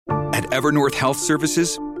At Evernorth Health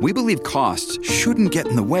Services, we believe costs shouldn't get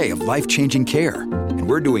in the way of life-changing care, and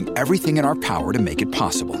we're doing everything in our power to make it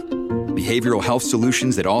possible. Behavioral health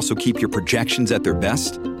solutions that also keep your projections at their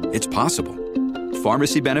best? It's possible.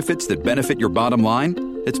 Pharmacy benefits that benefit your bottom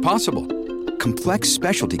line? It's possible. Complex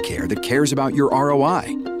specialty care that cares about your ROI?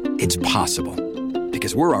 It's possible.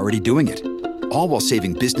 Because we're already doing it. All while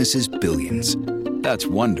saving businesses billions. That's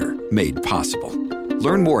Wonder made possible.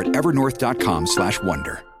 Learn more at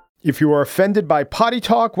evernorth.com/wonder. If you are offended by potty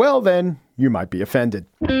talk, well, then you might be offended.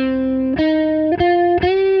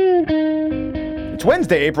 It's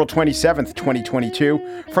Wednesday, April 27th, 2022.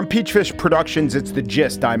 From Peachfish Productions, it's The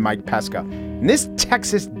Gist. I'm Mike Pesca. And this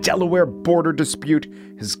Texas-Delaware border dispute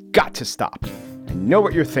has got to stop. I know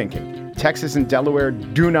what you're thinking. Texas and Delaware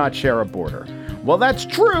do not share a border. Well, that's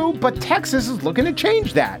true, but Texas is looking to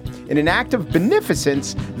change that. In an act of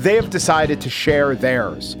beneficence, they have decided to share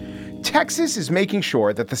theirs. Texas is making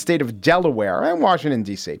sure that the state of Delaware and Washington,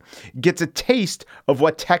 D.C. gets a taste of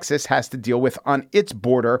what Texas has to deal with on its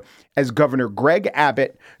border, as Governor Greg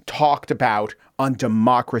Abbott talked about on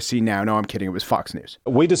Democracy Now! No, I'm kidding. It was Fox News.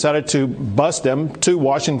 We decided to bus them to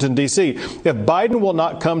Washington, D.C. If Biden will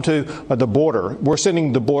not come to the border, we're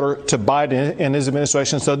sending the border to Biden and his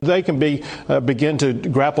administration so they can begin to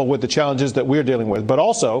grapple with the challenges that we're dealing with. But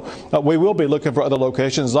also, we will be looking for other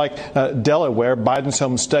locations like Delaware, Biden's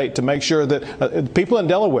home state, to make sure that people in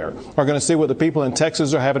Delaware are going to see what the people in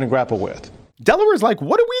Texas are having to grapple with. Delaware's like,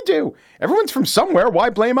 what do we do? Everyone's from somewhere.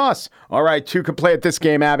 Why blame us? All right, two can play at this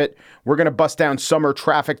game, Abbott. We're going to bust down summer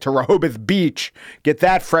traffic to Rehoboth Beach. Get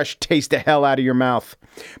that fresh taste of hell out of your mouth.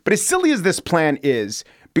 But as silly as this plan is,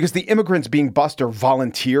 because the immigrants being bused are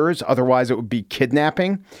volunteers, otherwise it would be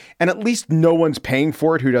kidnapping. And at least no one's paying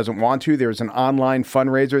for it who doesn't want to. There's an online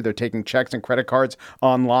fundraiser. They're taking checks and credit cards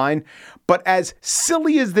online. But as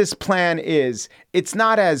silly as this plan is, it's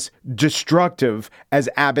not as destructive as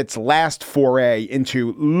Abbott's last foray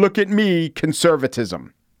into look at me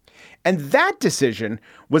conservatism. And that decision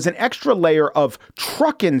was an extra layer of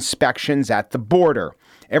truck inspections at the border.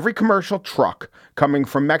 Every commercial truck coming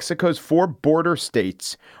from Mexico's 4 border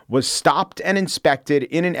states was stopped and inspected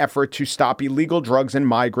in an effort to stop illegal drugs and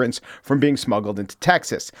migrants from being smuggled into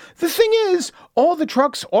Texas. The thing is, all the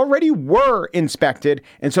trucks already were inspected,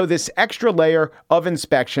 and so this extra layer of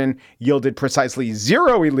inspection yielded precisely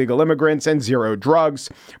 0 illegal immigrants and 0 drugs.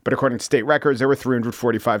 But according to state records, there were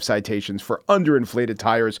 345 citations for underinflated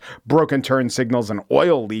tires, broken turn signals, and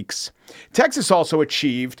oil leaks. Texas also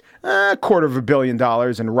achieved $250 million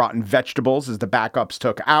in rotten vegetables as the backups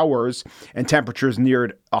took hours and temperatures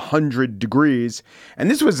neared 100 degrees.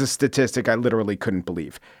 And this was a statistic I literally couldn't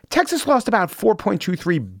believe. Texas lost about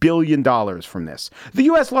 $4.23 billion from this. The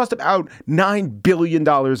U.S. lost about $9 billion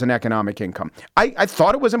in economic income. I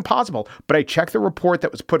thought it was impossible, but I checked the report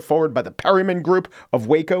that was put forward by the Perryman Group of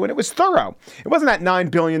Waco, and it was thorough. It wasn't that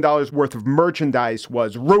 $9 billion worth of merchandise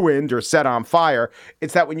was ruined or set on fire.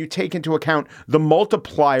 It's that when you take into account the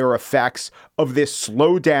multiplier effects of this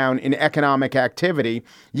slowdown in economic activity,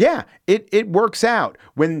 yeah, it works out.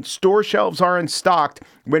 When store shelves aren't stocked,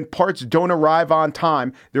 when parts don't arrive on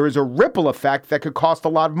time, there is a ripple effect that could cost a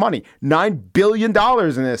lot of money. $9 billion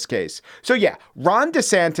in this case. So yeah, Ron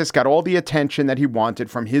DeSantis got all the attention that he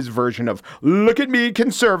wanted from his version of look at me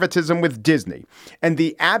conservatism with Disney. And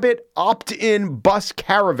the Abbott opt-in bus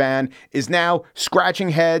caravan is now scratching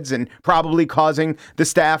heads and probably causing the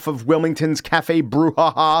staff of Wilmington's Cafe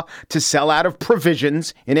Brouhaha to sell out of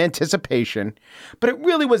provisions in anticipation. But it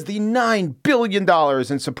really was the $9 billion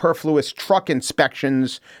in superfluous truck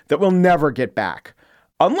inspections that we'll never get back.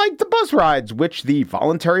 Unlike the bus rides, which the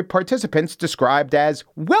voluntary participants described as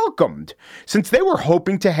welcomed, since they were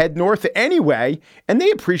hoping to head north anyway, and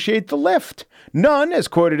they appreciate the lift. None, as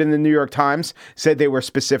quoted in the New York Times, said they were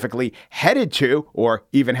specifically headed to, or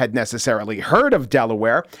even had necessarily heard of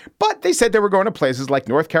Delaware, but they said they were going to places like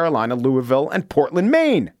North Carolina, Louisville, and Portland,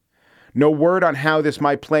 Maine. No word on how this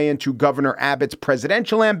might play into Governor Abbott's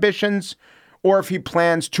presidential ambitions, or if he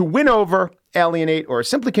plans to win over, alienate, or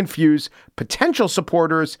simply confuse potential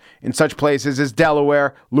supporters in such places as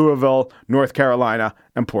Delaware, Louisville, North Carolina,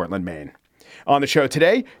 and Portland, Maine. On the show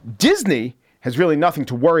today, Disney has really nothing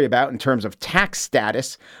to worry about in terms of tax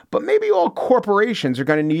status, but maybe all corporations are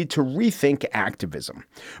going to need to rethink activism.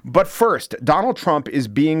 But first, Donald Trump is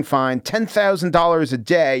being fined $10,000 a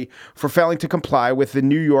day for failing to comply with the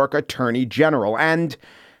New York Attorney General. And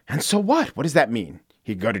so what? What does that mean?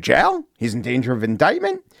 He could go to jail? He's in danger of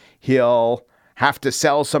indictment? He'll have to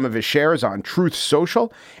sell some of his shares on Truth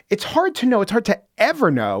Social. It's hard to know. It's hard to ever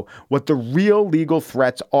know what the real legal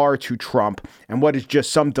threats are to Trump and what is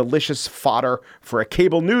just some delicious fodder for a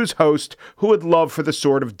cable news host who would love for the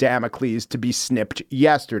sword of Damocles to be snipped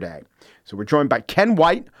yesterday. So we're joined by Ken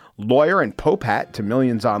White, lawyer and Pope hat to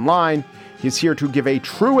millions online. He's here to give a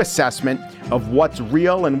true assessment of what's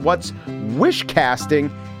real and what's wish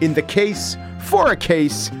casting in the case for a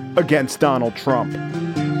case against Donald Trump.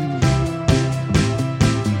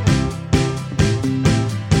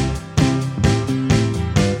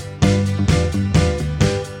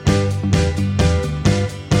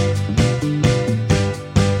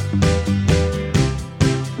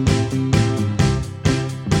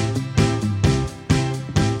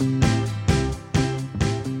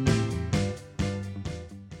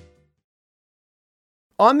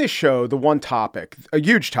 On this show, the one topic, a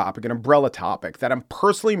huge topic, an umbrella topic that I'm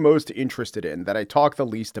personally most interested in, that I talk the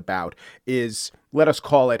least about, is, let us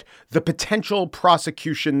call it, the potential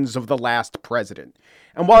prosecutions of the last president.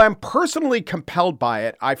 And while I'm personally compelled by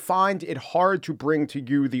it, I find it hard to bring to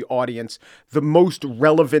you, the audience, the most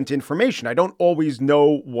relevant information. I don't always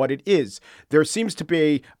know what it is. There seems to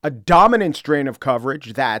be a dominant strain of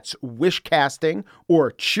coverage that's wish casting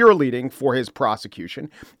or cheerleading for his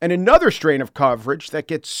prosecution, and another strain of coverage that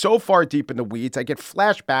gets so far deep in the weeds, I get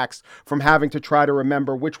flashbacks from having to try to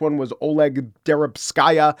remember which one was Oleg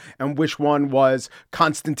Deribskaya and which one was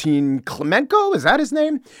Konstantin Klemenko. Is that his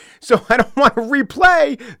name? So I don't want to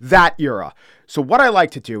replay that era. So what I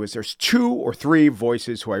like to do is there's 2 or 3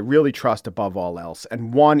 voices who I really trust above all else.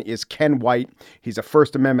 And one is Ken White. He's a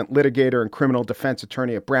First Amendment litigator and criminal defense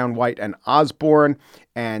attorney at Brown, White, and Osborne.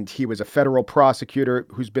 And he was a federal prosecutor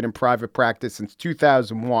who's been in private practice since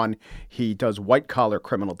 2001. He does white-collar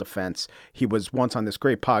criminal defense. He was once on this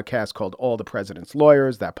great podcast called All the President's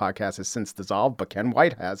Lawyers. That podcast has since dissolved, but Ken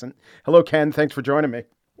White hasn't. Hello, Ken. Thanks for joining me.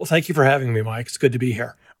 Well, thank you for having me, Mike. It's good to be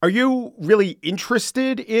here. Are you really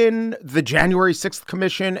interested in the January 6th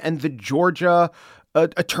Commission and the Georgia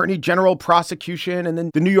Attorney General prosecution and then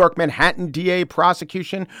the New York Manhattan DA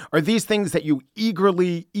prosecution? Are these things that you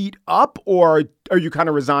eagerly eat up, or are you kind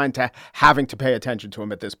of resigned to having to pay attention to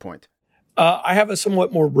them at this point? I have a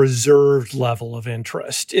somewhat more reserved level of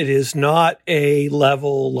interest. It is not a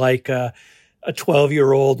level like a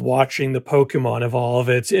 12-year-old watching the Pokemon evolve.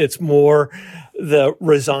 It's more the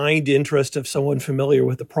resigned interest of someone familiar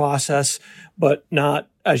with the process, but not,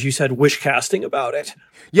 as you said, wish casting about it.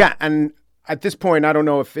 Yeah, and at this point, I don't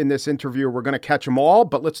know if in this interview we're going to catch them all,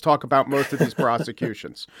 but let's talk about most of these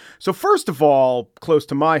prosecutions. So first of all, close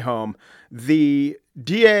to my home, the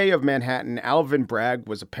DA of Manhattan, Alvin Bragg,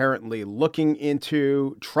 was apparently looking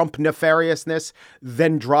into Trump nefariousness,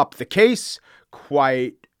 then dropped the case.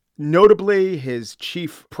 Quite notably, his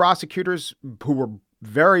chief prosecutors, who were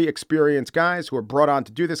very experienced guys who were brought on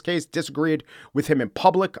to do this case, disagreed with him in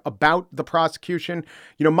public about the prosecution.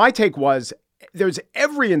 You know, my take was there's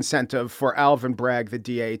every incentive for Alvin Bragg, the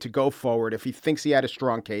DA, to go forward if he thinks he had a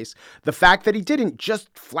strong case. The fact that he didn't just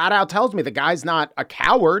flat out tells me the guy's not a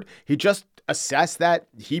coward. He just assessed that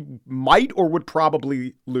he might or would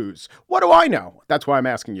probably lose. What do I know? That's why I'm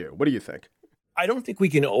asking you. What do you think? I don't think we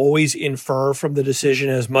can always infer from the decision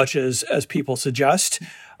as much as people suggest.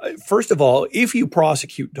 First of all, if you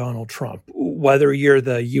prosecute Donald Trump, whether you're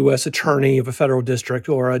the U.S. attorney of a federal district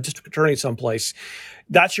or a district attorney someplace,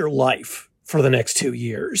 that's your life for the next 2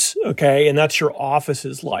 years, okay? And that's your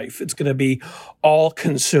office's life. It's going to be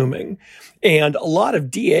all-consuming. And a lot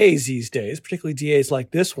of DAs these days, particularly DAs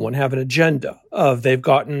like this one, have an agenda of they've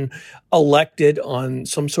gotten elected on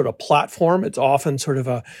some sort of platform. It's often sort of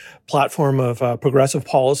a platform of progressive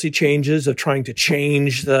policy changes, of trying to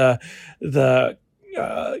change the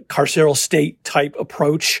carceral state type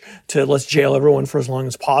approach to let's jail everyone for as long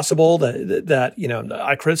as possible that you know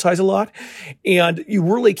I criticize a lot. And you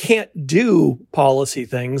really can't do policy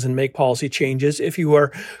things and make policy changes if you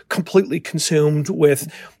are completely consumed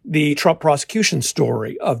with the Trump prosecution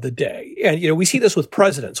story of the day. And, you know, we see this with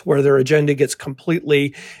presidents where their agenda gets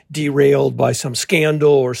completely derailed by some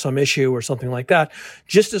scandal or some issue or something like that,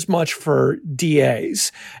 just as much for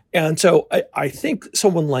DAs. And so I think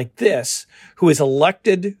someone like this, who is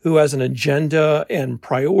elected, who has an agenda and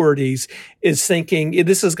priorities, is thinking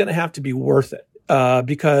this is going to have to be worth it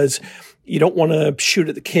because you don't want to shoot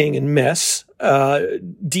at the king and miss.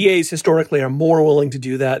 DAs historically are more willing to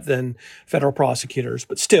do that than federal prosecutors,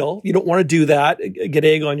 but still, you don't want to do that, get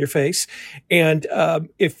egg on your face. And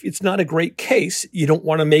if it's not a great case, you don't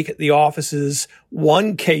want to make it the office's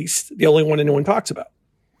one case, the only one anyone talks about.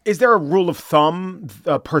 Is there a rule of thumb,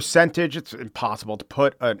 a percentage? It's impossible to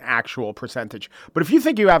put an actual percentage. But if you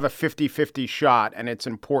think you have a 50-50 shot and it's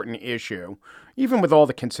an important issue, even with all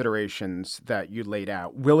the considerations that you laid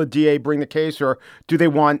out, will a DA bring the case, or do they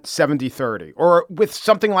want 70-30? Or with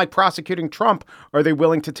something like prosecuting Trump, are they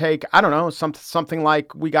willing to take, I don't know, something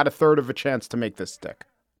like we got a third of a chance to make this stick?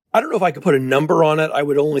 I don't know if I could put a number on it. I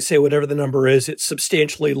would only say whatever the number is, it's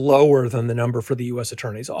substantially lower than the number for the U.S.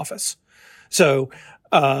 Attorney's Office. So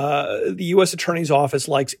the U.S. Attorney's Office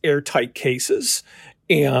likes airtight cases,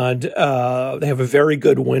 and they have a very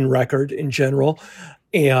good win record in general,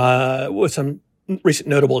 and with some recent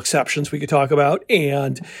notable exceptions we could talk about.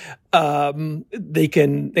 And they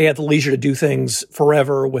have the leisure to do things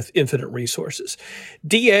forever with infinite resources.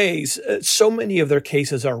 DAs, so many of their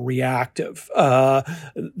cases are reactive.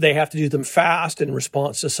 They have to do them fast in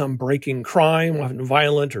response to some breaking crime, often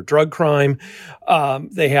violent or drug crime.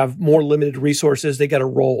 They have more limited resources. They got to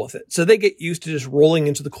roll with it. So they get used to just rolling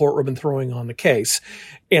into the courtroom and throwing on the case.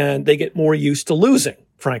 And they get more used to losing,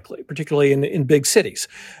 frankly, particularly in big cities.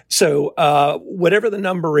 So whatever the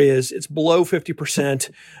number is, it's below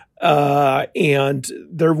 50%, and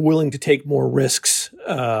they're willing to take more risks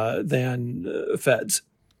than feds.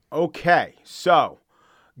 Okay, so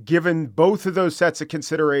given both of those sets of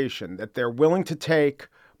consideration, that they're willing to take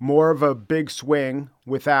more of a big swing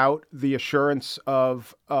without the assurance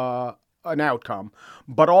of an outcome,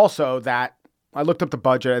 but also that I looked up the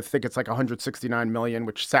budget. I think it's like $169 million,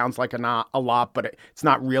 which sounds like a lot, but it's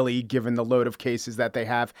not really given the load of cases that they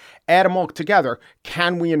have. Add them all together.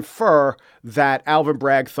 Can we infer that Alvin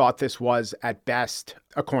Bragg thought this was, at best,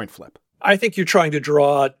 a coin flip? I think you're trying to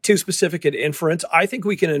draw too specific an inference. I think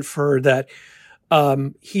we can infer that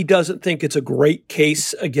he doesn't think it's a great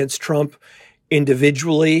case against Trump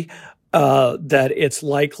individually, that it's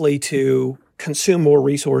likely to consume more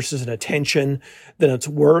resources and attention than it's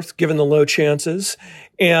worth, given the low chances.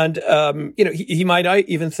 And, he might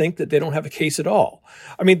even think that they don't have a case at all.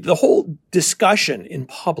 I mean, the whole discussion in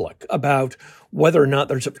public about whether or not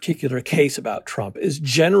there's a particular case about Trump is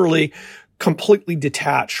generally completely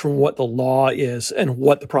detached from what the law is and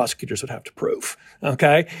what the prosecutors would have to prove.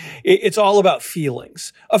 Okay? It's all about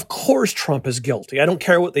feelings. Of course Trump is guilty. I don't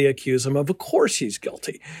care what they accuse him of. Of course he's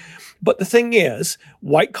guilty. But the thing is,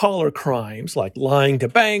 white-collar crimes like lying to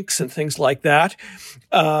banks and things like that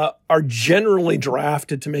are generally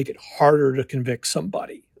drafted to make it harder to convict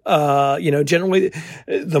somebody. Generally,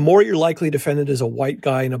 the more you're likely defended as a white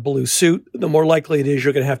guy in a blue suit, the more likely it is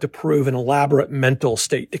you're going to have to prove an elaborate mental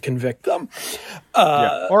state to convict them.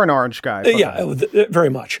 Or an orange guy. Very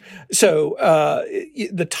much. So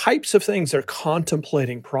the types of things they're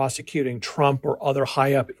contemplating prosecuting Trump or other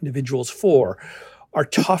high-up individuals for are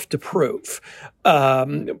tough to prove,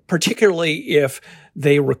 particularly if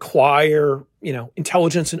they require,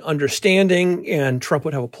 intelligence and understanding, and Trump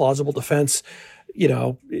would have a plausible defense.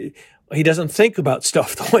 He doesn't think about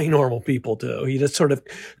stuff the way normal people do. He just sort of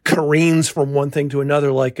careens from one thing to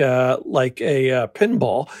another like a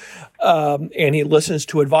pinball, and he listens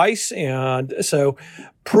to advice. And so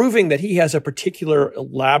proving that he has a particular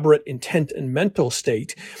elaborate intent and mental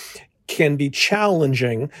state can be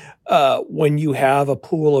challenging when you have a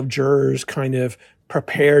pool of jurors kind of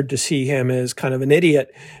prepared to see him as kind of an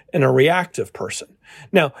idiot and a reactive person.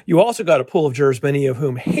 Now, you also got a pool of jurors, many of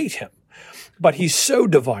whom hate him, but he's so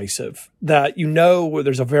divisive that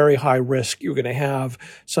there's a very high risk you're going to have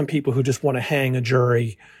some people who just want to hang a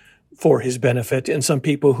jury for his benefit and some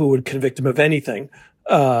people who would convict him of anything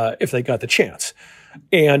if they got the chance.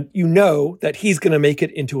 And that he's going to make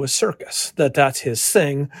it into a circus, that's his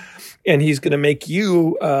thing. And he's going to make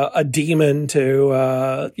you a demon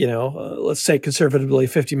to, let's say conservatively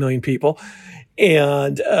 50 million people.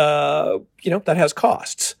 And, that has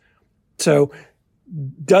costs. So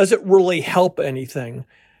does it really help anything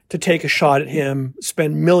to take a shot at him,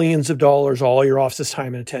 spend millions of dollars, all your office's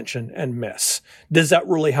time and attention, and miss? Does that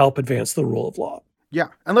really help advance the rule of law? Yeah.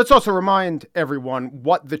 And let's also remind everyone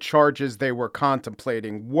what the charges they were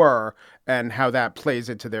contemplating were and how that plays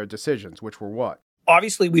into their decisions, which were what?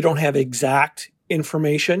 Obviously, we don't have exact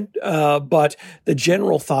information, but the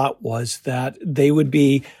general thought was that they would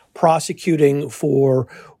be prosecuting for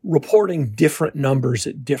reporting different numbers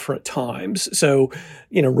at different times. So,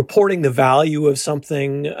 reporting the value of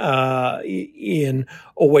something in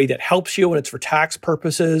a way that helps you when it's for tax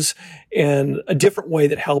purposes and a different way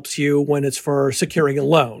that helps you when it's for securing a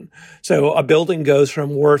loan. So a building goes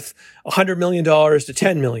from worth $100 million to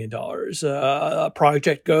 $10 million. A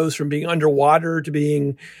project goes from being underwater to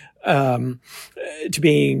being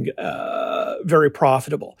very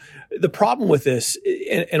profitable. The problem with this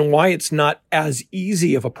and why it's not as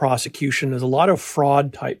easy of a prosecution as a lot of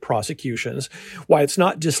fraud type prosecutions, why it's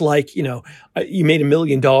not just like, you made $1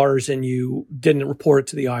 million and you didn't report it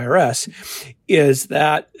to the IRS, is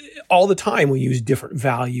that all the time we use different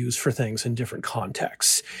values for things in different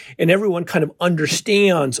contexts. And everyone kind of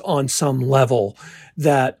understands on some level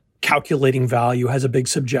that calculating value has a big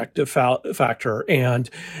subjective factor. And,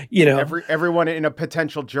 everyone in a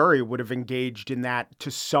potential jury would have engaged in that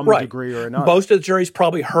to some degree or another. Most of the juries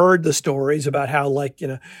probably heard the stories about how,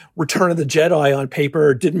 Return of the Jedi on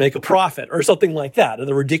paper didn't make a profit or something like that, or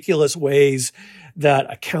the ridiculous ways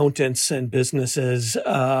that accountants and businesses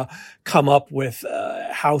come up with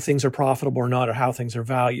how things are profitable or not, or how things are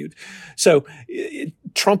valued. So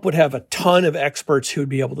Trump would have a ton of experts who would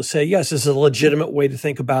be able to say, yes, this is a legitimate way to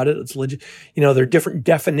think about it. It's legit. There are different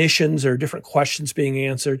definitions or different questions being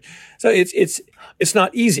answered. So it's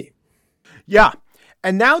not easy. Yeah.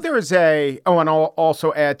 And now there is and I'll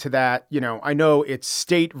also add to that, I know it's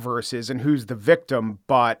state versus and who's the victim,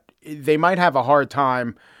 but they might have a hard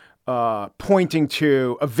time pointing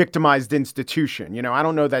to a victimized institution. I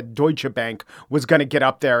don't know that Deutsche Bank was going to get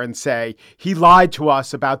up there and say he lied to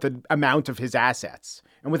us about the amount of his assets.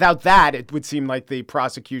 And without that, it would seem like the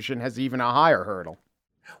prosecution has even a higher hurdle.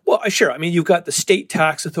 Well, sure. I mean, you've got the state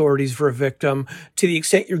tax authorities for a victim. To the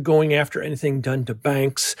extent you're going after anything done to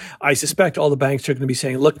banks, I suspect all the banks are going to be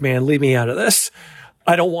saying, look, man, leave me out of this.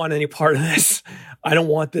 I don't want any part of this. I don't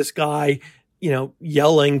want this guy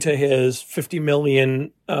yelling to his 50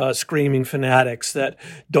 million screaming fanatics that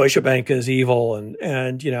Deutsche Bank is evil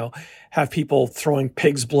and have people throwing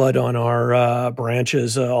pig's blood on our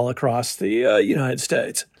branches all across the United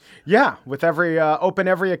States. Yeah, with every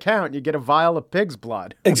every account, you get a vial of pig's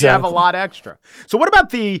blood. Exactly. You have a lot extra. So what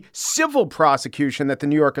about the civil prosecution that the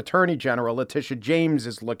New York Attorney General, Letitia James,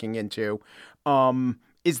 is looking into?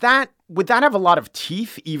 Would that have a lot of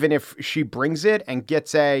teeth, even if she brings it and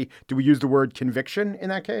gets do we use the word conviction in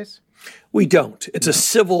that case? We don't. It's a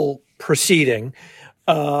civil proceeding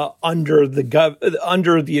under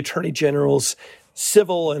the Attorney General's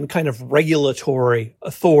civil and kind of regulatory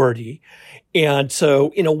authority. And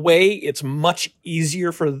so in a way, it's much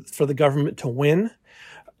easier for the government to win.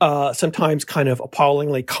 Sometimes kind of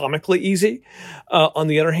appallingly, comically easy. On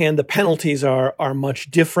the other hand, the penalties are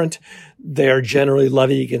much different. They're generally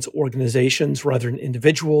levied against organizations rather than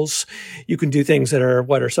individuals. You can do things that are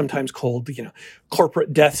what are sometimes called,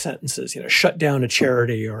 corporate death sentences, shut down a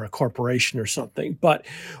charity or a corporation or something. But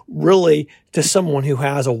really, to someone who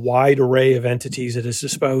has a wide array of entities at his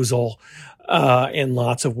disposal and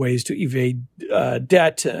lots of ways to evade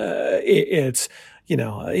debt, it's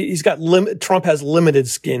Trump has limited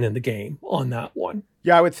skin in the game on that one.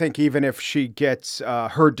 Yeah, I would think even if she gets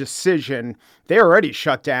her decision, they already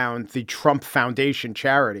shut down the Trump Foundation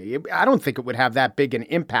charity. I don't think it would have that big an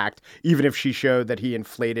impact, even if she showed that he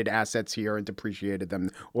inflated assets here and depreciated them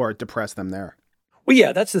or depressed them there. Well,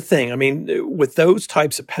 yeah, that's the thing. I mean, with those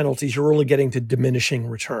types of penalties, you're really getting to diminishing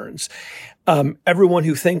returns. Everyone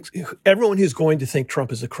who's going to think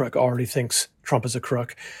Trump is a crook already thinks Trump is a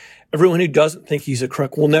crook. Everyone who doesn't think he's a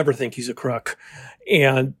crook will never think he's a crook.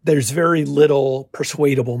 And there's very little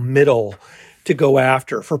persuadable middle to go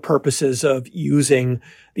after for purposes of using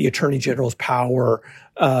the Attorney General's power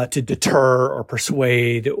to deter or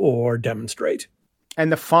persuade or demonstrate. And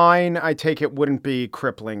the fine, I take it, wouldn't be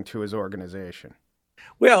crippling to his organization.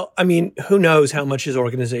 Well, I mean, who knows how much his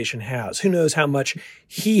organization has? Who knows how much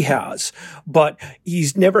he has? But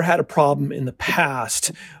he's never had a problem in the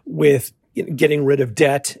past with getting rid of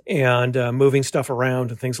debt and moving stuff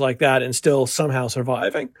around and things like that and still somehow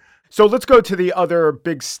surviving. So let's go to the other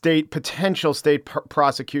big potential state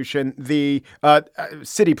prosecution, the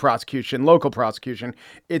city prosecution, local prosecution.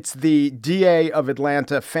 It's the DA of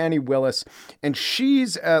Atlanta, Fani Willis, and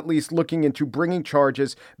she's at least looking into bringing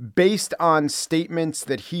charges based on statements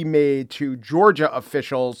that he made to Georgia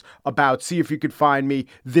officials about, see if you could find me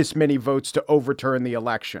this many votes to overturn the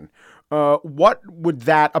election. What would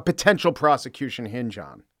a potential prosecution hinge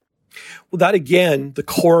on? Well, that again, the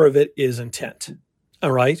core of it is intent.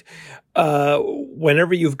 All right.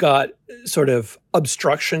 Whenever you've got sort of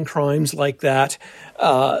obstruction crimes like that,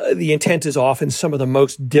 the intent is often some of the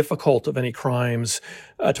most difficult of any crimes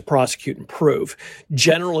to prosecute and prove.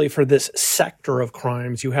 Generally, for this sector of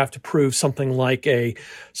crimes, you have to prove something like a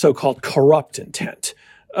so-called corrupt intent.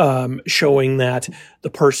 Showing that the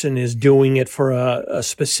person is doing it for a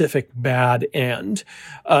specific bad end.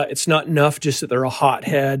 It's not enough just that they're a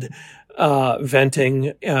hothead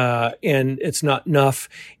venting, and it's not enough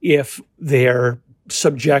if their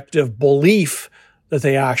subjective belief that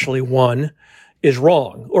they actually won is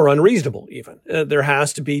wrong or unreasonable even. There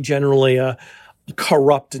has to be generally a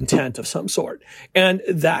corrupt intent of some sort. And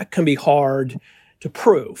that can be hard to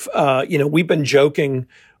prove. We've been joking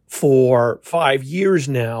for 5 years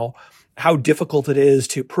now how difficult it is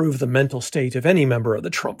to prove the mental state of any member of the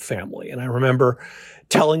Trump family. And I remember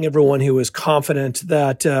telling everyone who was confident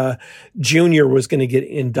that Junior was going to get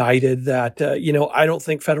indicted that, I don't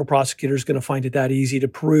think federal prosecutors are going to find it that easy to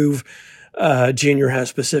prove Junior has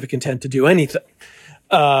specific intent to do anything.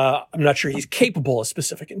 I'm not sure he's capable of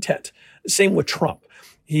specific intent. Same with Trump.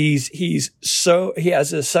 He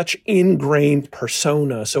has such ingrained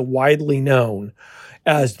persona, so widely known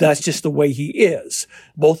as that's just the way he is,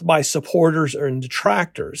 both by supporters and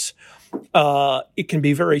detractors. It can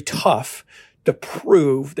be very tough to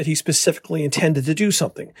prove that he specifically intended to do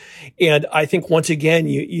something. And I think once again,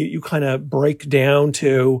 you kind of break down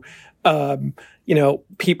to,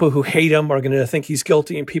 people who hate him are going to think he's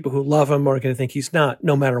guilty and people who love him are going to think he's not,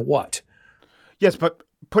 no matter what. Yes, but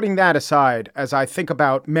putting that aside, as I think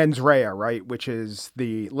about mens rea, right, which is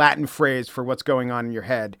the Latin phrase for what's going on in your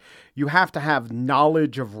head, you have to have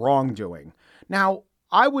knowledge of wrongdoing. Now,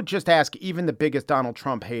 I would just ask even the biggest Donald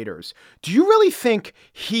Trump haters, do you really think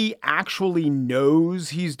he actually knows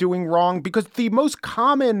he's doing wrong? Because the most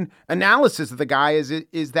common analysis of the guy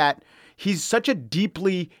is that he's such a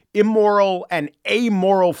deeply immoral and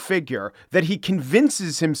amoral figure that he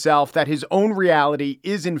convinces himself that his own reality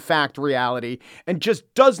is in fact reality and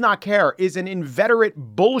just does not care, is an inveterate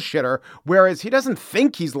bullshitter, whereas he doesn't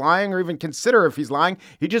think he's lying or even consider if he's lying.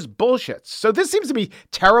 He just bullshits. So this seems to be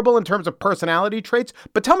terrible in terms of personality traits,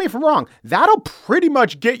 but tell me if I'm wrong. That'll pretty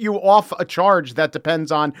much get you off a charge that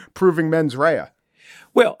depends on proving mens rea.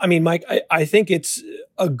 Well, I mean, Mike, I think it's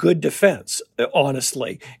a good defense,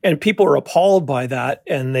 honestly. And people are appalled by that.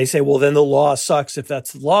 And they say, well, then the law sucks if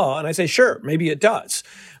that's the law. And I say, sure, maybe it does.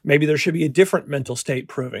 Maybe there should be a different mental state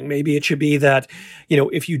proving. Maybe it should be that,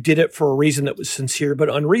 if you did it for a reason that was sincere but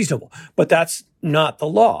unreasonable. But that's not the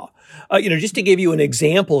law. Just to give you an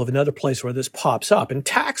example of another place where this pops up, in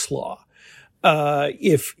tax law,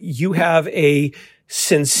 if you have a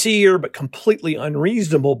sincere but completely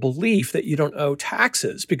unreasonable belief that you don't owe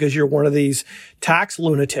taxes because you're one of these tax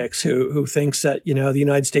lunatics who thinks that, the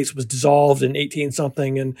United States was dissolved in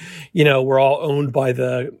 18-something and, we're all owned by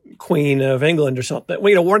the Queen of England or something.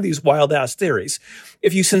 Well, one of these wild ass theories.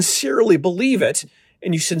 If you sincerely believe it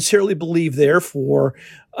and you sincerely believe, therefore,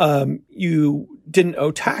 you didn't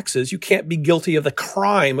owe taxes, you can't be guilty of the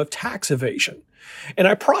crime of tax evasion. And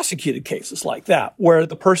I prosecuted cases like that where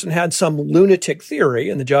the person had some lunatic theory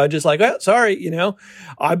and the judge is like, oh, sorry,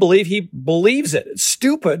 I believe he believes it. It's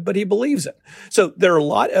stupid, but he believes it. So there are a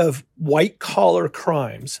lot of white collar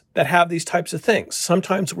crimes that have these types of things.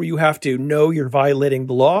 Sometimes where you have to know you're violating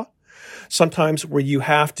the law. Sometimes where you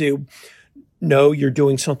have to know you're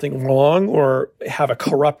doing something wrong or have a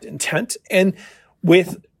corrupt intent. And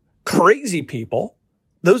with crazy people,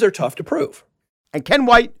 those are tough to prove. And Ken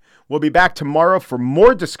White will be back tomorrow for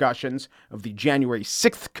more discussions of the January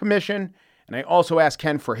 6th commission. And I also asked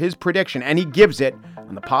Ken for his prediction, and he gives it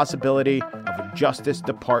on the possibility of a Justice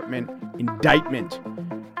Department indictment.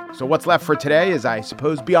 So what's left for today is, I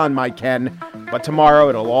suppose, beyond my ken. But tomorrow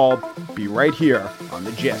it'll all be right here on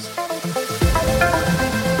The Gist.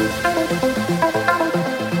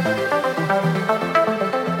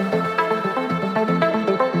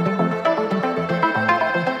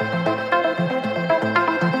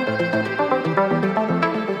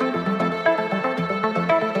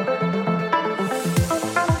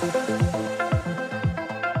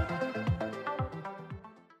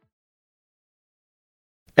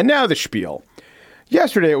 And now the spiel.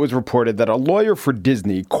 Yesterday, it was reported that a lawyer for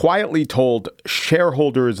Disney quietly told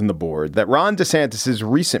shareholders in the board that Ron DeSantis'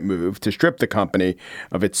 recent move to strip the company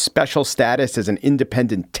of its special status as an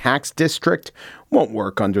independent tax district won't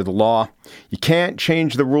work under the law. You can't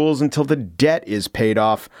change the rules until the debt is paid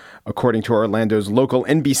off, according to Orlando's local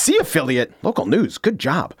NBC affiliate. Local news, good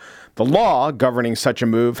job. The law governing such a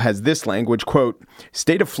move has this language, quote,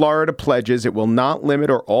 State of Florida pledges it will not limit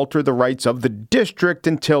or alter the rights of the district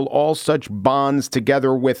until all such bonds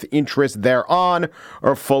together with interest thereon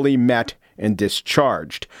are fully met and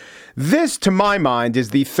discharged. This, to my mind, is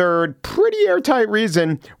the third pretty airtight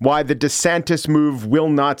reason why the DeSantis move will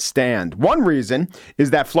not stand. One reason is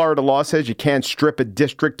that Florida law says you can't strip a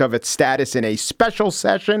district of its status in a special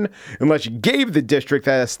session unless you gave the district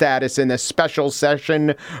that status in a special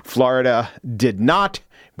session. Florida did not.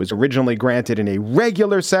 was originally granted in a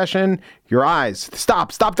regular session. Your eyes,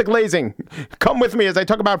 stop the glazing. Come with me as I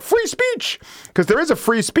talk about free speech, because there is a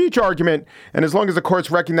free speech argument. And as long as the courts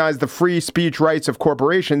recognize the free speech rights of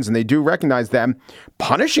corporations, and they do recognize them,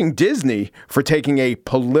 punishing Disney for taking a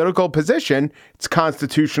political position, it's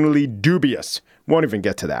constitutionally dubious. Won't even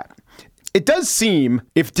get to that. It does seem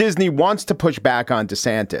if Disney wants to push back on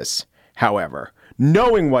DeSantis, however,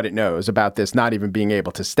 knowing what it knows about this not even being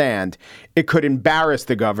able to stand, it could embarrass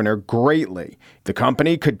the governor greatly. The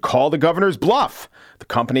company could call the governor's bluff. The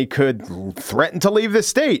company could threaten to leave the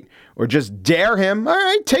state or just dare him. All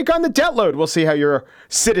right, take on the debt load. We'll see how your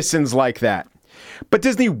citizens like that. But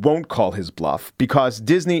Disney won't call his bluff because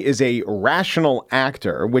Disney is a rational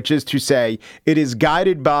actor, which is to say it is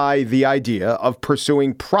guided by the idea of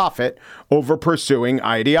pursuing profit over pursuing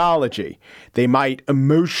ideology. They might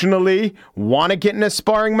emotionally want to get in a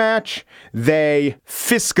sparring match. They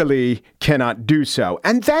fiscally cannot do so.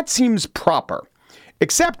 And that seems proper.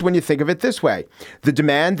 Except when you think of it this way, the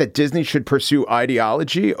demand that Disney should pursue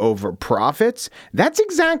ideology over profits, that's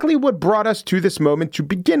exactly what brought us to this moment to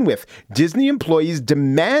begin with. Disney employees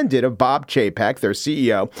demanded of Bob Chapek, their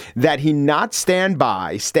CEO, that he not stand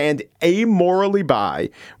amorally by,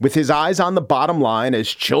 with his eyes on the bottom line as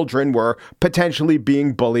children were potentially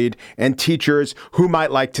being bullied and teachers who might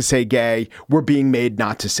like to say gay were being made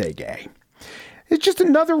not to say gay. It's just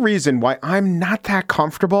another reason why I'm not that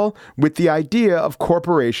comfortable with the idea of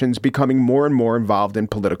corporations becoming more and more involved in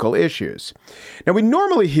political issues. Now, we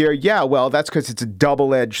normally hear, yeah, well, that's because it's a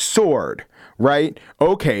double-edged sword, right?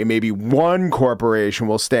 Okay, maybe one corporation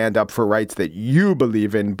will stand up for rights that you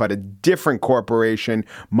believe in, but a different corporation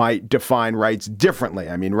might define rights differently.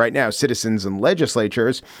 I mean, right now, citizens and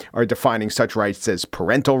legislatures are defining such rights as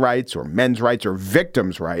parental rights or men's rights or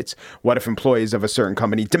victims' rights. What if employees of a certain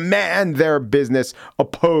company demand their business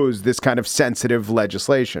oppose this kind of sensitive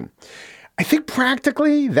legislation? I think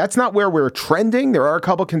practically that's not where we're trending. There are a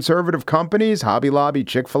couple conservative companies, Hobby Lobby,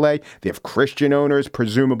 Chick-fil-A. They have Christian owners,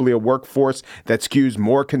 presumably a workforce that skews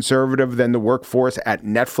more conservative than the workforce at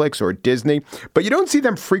Netflix or Disney. But you don't see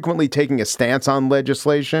them frequently taking a stance on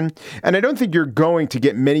legislation. And I don't think you're going to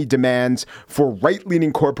get many demands for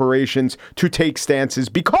right-leaning corporations to take stances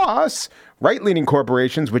because right-leaning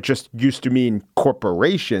corporations, which just used to mean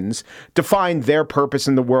corporations, define their purpose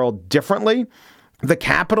in the world differently. The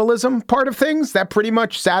capitalism part of things, that pretty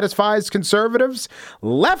much satisfies conservatives.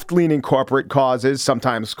 Left-leaning corporate causes,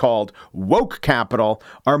 sometimes called woke capital,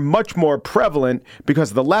 are much more prevalent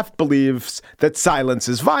because the left believes that silence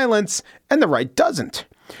is violence and the right doesn't.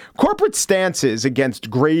 Corporate stances against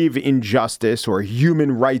grave injustice or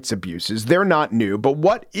human rights abuses, they're not new. But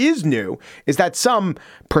what is new is that some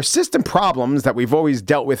persistent problems that we've always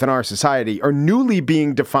dealt with in our society are newly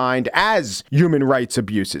being defined as human rights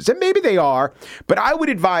abuses. And maybe they are, but I would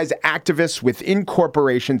advise activists within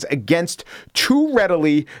corporations against too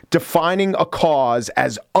readily defining a cause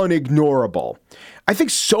as unignorable. I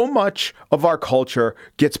think so much of our culture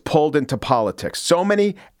gets pulled into politics. So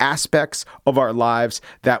many aspects of our lives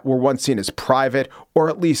that were once seen as private or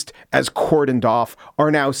at least as cordoned off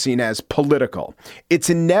are now seen as political. It's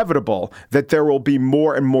inevitable that there will be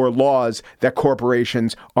more and more laws that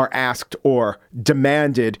corporations are asked or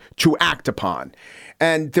demanded to act upon.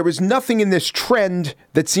 And there is nothing in this trend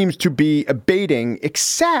that seems to be abating,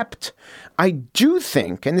 except I do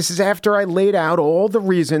think, and this is after I laid out all the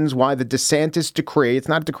reasons why the DeSantis decree, it's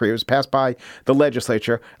not a decree, it was passed by the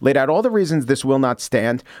legislature, laid out all the reasons this will not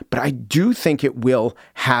stand, but I do think it will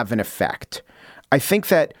have an effect. I think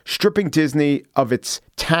that stripping Disney of its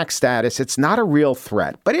tax status, it's not a real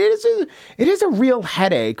threat, but it is a real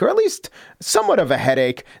headache, or at least somewhat of a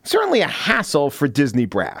headache, certainly a hassle for Disney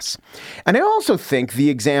brass. And I also think the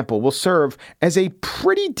example will serve as a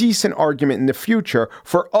pretty decent argument in the future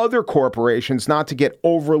for other corporations not to get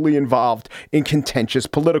overly involved in contentious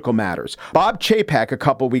political matters. Bob Chapek a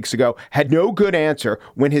couple weeks ago had no good answer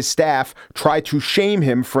when his staff tried to shame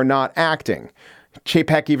him for not acting.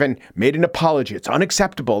 Chapek even made an apology. It's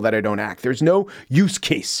unacceptable that I don't act. There's no use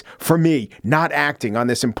case for me not acting on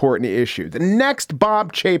this important issue. The next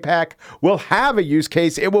Bob Chapek will have a use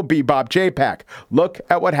case. It will be Bob Chapek. Look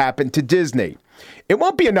at what happened to Disney. It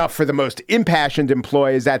won't be enough for the most impassioned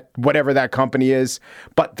employees at whatever that company is,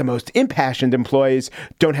 but the most impassioned employees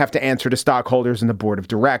don't have to answer to stockholders and the board of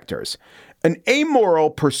directors. An amoral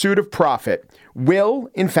pursuit of profit will,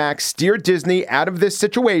 in fact, steer Disney out of this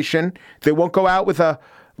situation. They won't go out with a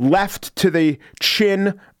left to the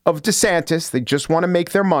chin of DeSantis. They just want to make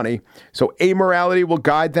their money. So amorality will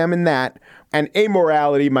guide them in that. And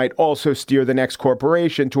amorality might also steer the next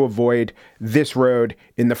corporation to avoid this road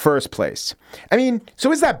in the first place. I mean,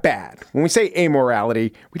 so is that bad? When we say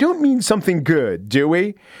amorality, we don't mean something good, do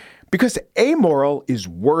we? Because amoral is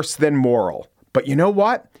worse than moral. But you know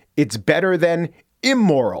what? It's better than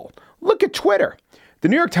immoral. Look at Twitter. The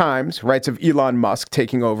New York Times writes of Elon Musk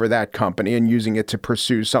taking over that company and using it to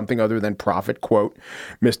pursue something other than profit. Quote,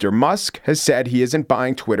 Mr. Musk has said he isn't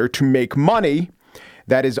buying Twitter to make money.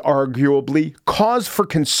 That is arguably cause for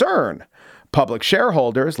concern. Public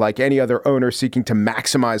shareholders, like any other owner seeking to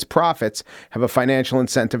maximize profits, have a financial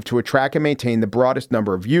incentive to attract and maintain the broadest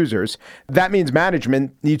number of users. That means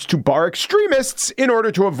management needs to bar extremists in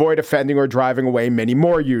order to avoid offending or driving away many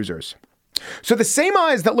more users. So the same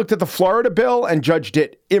eyes that looked at the Florida bill and judged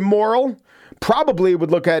it immoral probably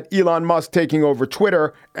would look at Elon Musk taking over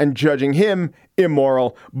Twitter and judging him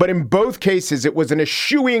immoral. But in both cases, it was an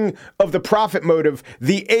eschewing of the profit motive,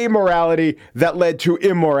 the amorality that led to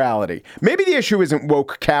immorality. Maybe the issue isn't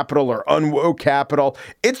woke capital or unwoke capital.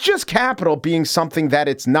 It's just capital being something that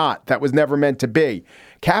it's not, that was never meant to be.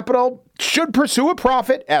 Capital should pursue a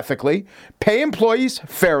profit ethically, pay employees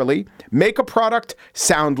fairly, make a product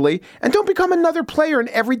soundly, and don't become another player in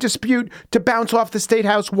every dispute to bounce off the State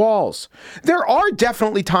House walls. There are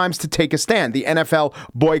definitely times to take a stand. The NFL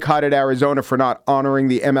boycotted Arizona for not honoring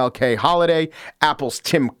the MLK holiday. Apple's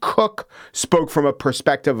Tim Cook spoke from a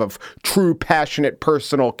perspective of true, passionate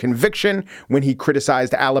personal conviction when he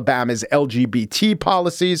criticized Alabama's LGBT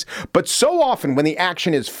policies. But so often when the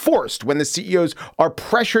action is forced, when the CEOs are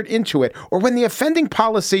pressured into it, or when the offending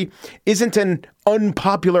policy isn't an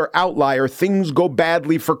unpopular outlier, things go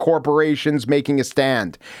badly for corporations making a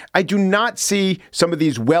stand. I do not see some of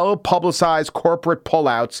these well-publicized corporate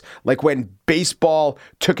pullouts, like when baseball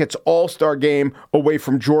took its all-star game away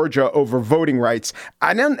from Georgia over voting rights.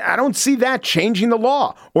 I don't see that changing the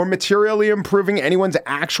law or materially improving anyone's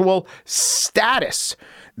actual status.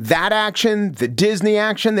 That action, the Disney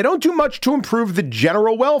action, they don't do much to improve the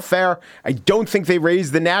general welfare. I don't think they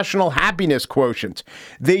raise the national happiness quotient.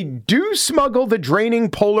 They do smuggle the draining,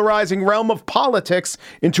 polarizing realm of politics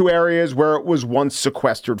into areas where it was once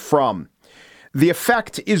sequestered from. The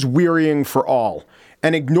effect is wearying for all.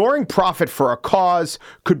 And ignoring profit for a cause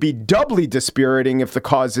could be doubly dispiriting if the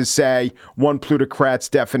cause is, say, one plutocrat's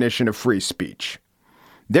definition of free speech.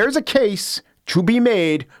 There's a case to be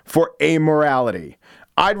made for amorality.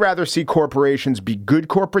 I'd rather see corporations be good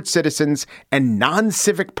corporate citizens and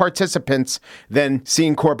non-civic participants than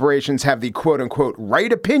seeing corporations have the quote-unquote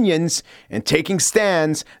right opinions and taking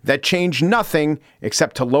stands that change nothing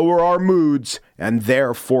except to lower our moods and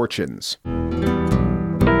their fortunes.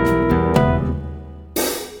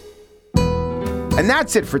 And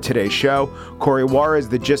that's it for today's show. Corey Wara is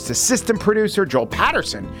the Gist assistant producer. Joel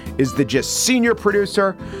Patterson is the Gist senior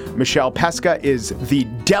producer. Michelle Pesca is the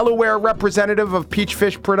Delaware representative of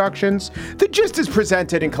Peachfish Productions. The Gist is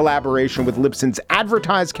presented in collaboration with Libsyn's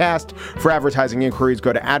AdvertiseCast. For advertising inquiries,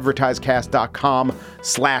 go to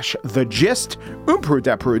advertisecast.com/thegist. Umpru,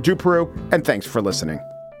 depru, dupru, and thanks for listening.